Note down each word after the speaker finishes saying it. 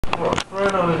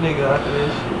Run on a nigga after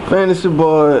this shit. Fantasy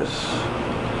Boys.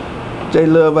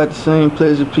 J-Luv at the same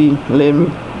Pleasure P. Let me.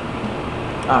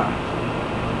 Alright.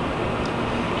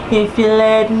 If you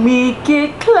let me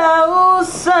get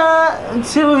closer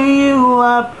to you,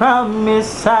 I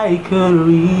promise I could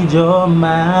read your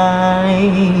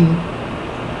mind.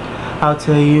 I'll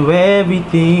tell you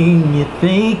everything you're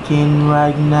thinking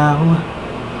right now.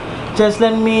 Just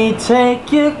let me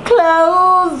take your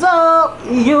clothes off.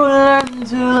 You'll learn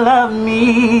to love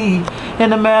me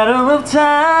in a matter of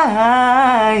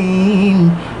time.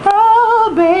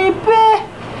 Oh, baby,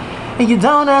 and you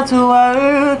don't have to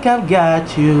work, I've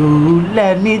got you.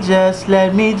 Let me just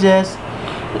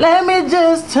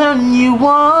turn you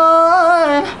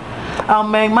on. I'll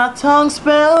make my tongue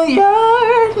spell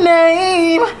your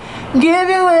name, give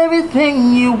you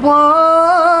everything you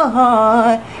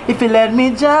want. If you let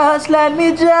me just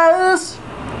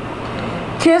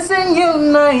kissing you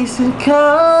nice and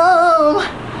calm,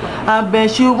 I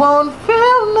bet you won't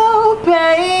feel no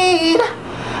pain.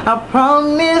 I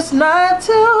promise not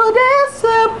to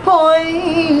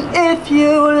disappoint if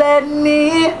you let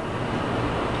me.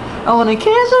 I wanna kiss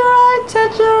you right,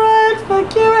 touch you right,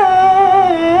 fuck you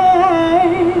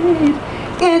right.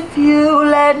 If you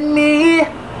let me,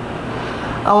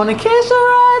 I wanna kiss you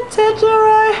right, touch you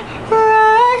right, right.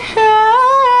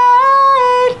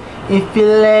 If you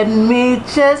let me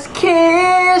just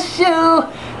kiss you,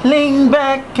 lean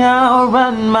back, I'll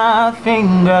run my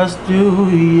fingers through,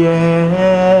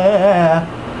 yeah.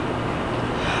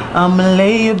 I'ma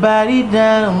lay your body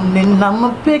down and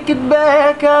I'ma pick it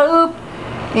back up,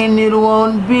 and it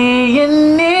won't be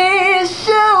an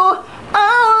issue.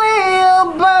 I'll lay your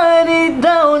body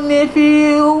down if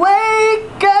you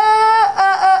wake up.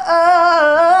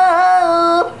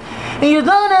 You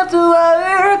don't have to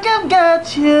work, I've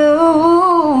got you.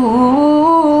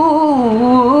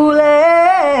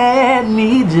 Let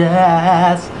me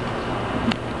just